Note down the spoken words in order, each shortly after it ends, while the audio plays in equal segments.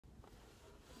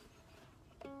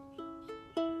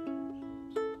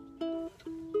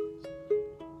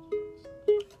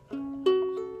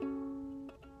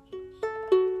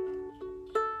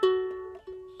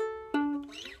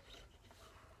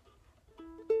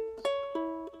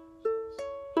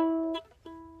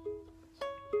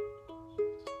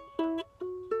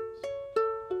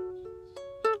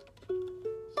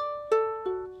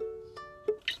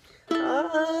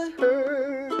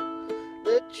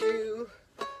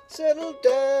settled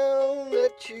down,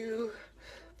 that you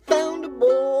found a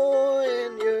boy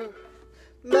and you're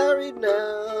married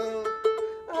now.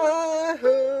 I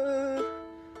heard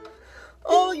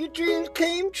all your dreams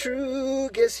came true.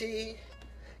 Guess he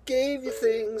gave you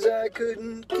things I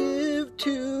couldn't give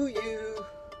to you.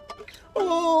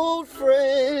 Old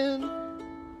friend,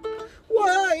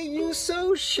 why are you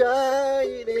so shy?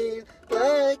 It ain't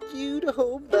like you to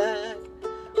hold back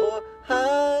or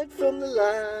hide from the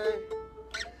light.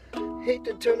 Hate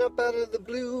to turn up out of the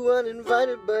blue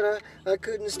uninvited, but I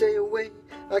couldn't stay away,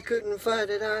 I couldn't fight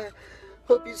it. I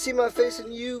hope you'd see my face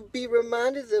and you be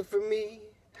reminded that for me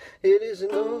it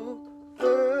isn't over.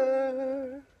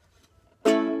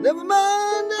 Never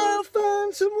mind, I'll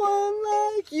find someone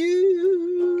like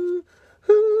you,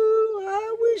 who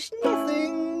I wish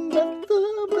nothing but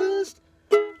the best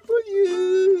for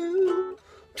you.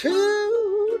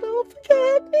 Too, don't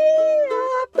forget me,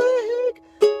 I beg.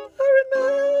 I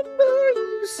remember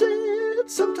you said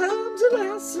sometimes it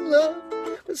lasts in love,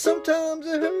 but sometimes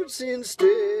it hurts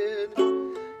instead.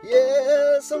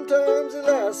 Yeah, sometimes it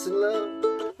lasts in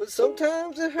love, but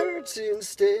sometimes it hurts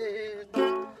instead.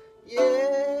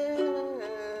 Yeah,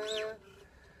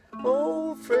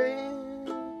 old friend,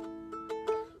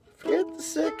 forget the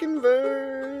second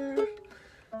verse.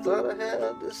 Thought I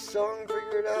had this song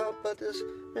figured out, but this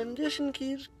rendition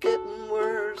keeps getting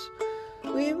worse.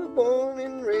 We were born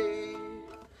and raised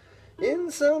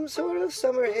in some sort of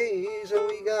summer haze, and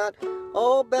we got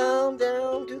all bound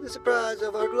down to the surprise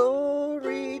of our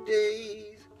glory days.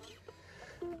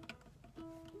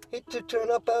 Hate to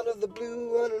turn up out of the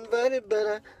blue uninvited,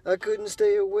 but I couldn't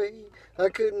stay away, I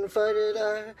couldn't fight it.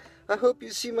 I hope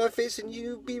you see my face and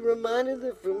you be reminded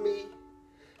that for me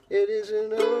it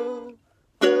isn't over.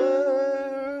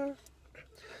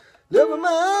 Never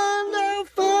mind, I'll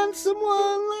find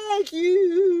someone like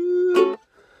you,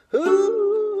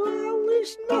 who I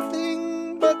wish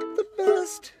nothing but the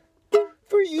best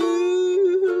for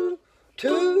you.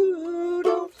 Too,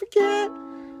 don't forget me,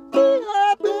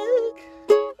 I beg.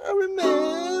 I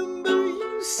remember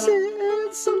you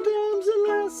said sometimes it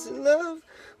lasts in love,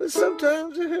 but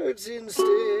sometimes it hurts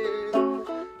instead.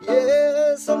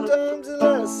 Yeah, sometimes it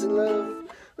lasts in love,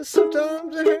 but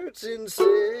sometimes it hurts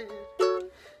instead.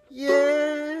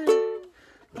 Yeah,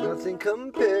 nothing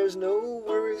compares, no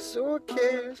worries or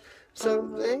cares.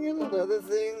 Something and another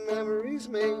thing, memories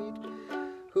made.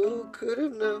 Who could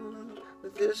have known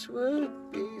that this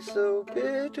would be so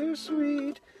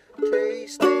bittersweet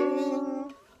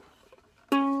tasting?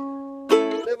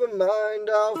 Never mind,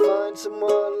 I'll find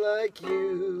someone like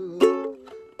you.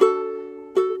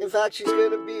 In fact, she's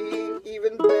gonna be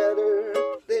even better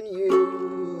than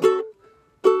you.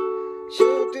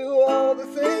 She'll do all the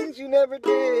things you never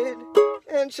did,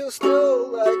 and she'll still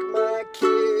like my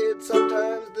kid.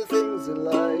 Sometimes the things in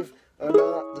life are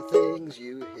not the things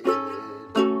you hid.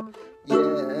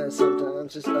 Yeah,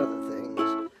 sometimes it's other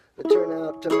things that turn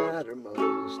out to matter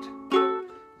most.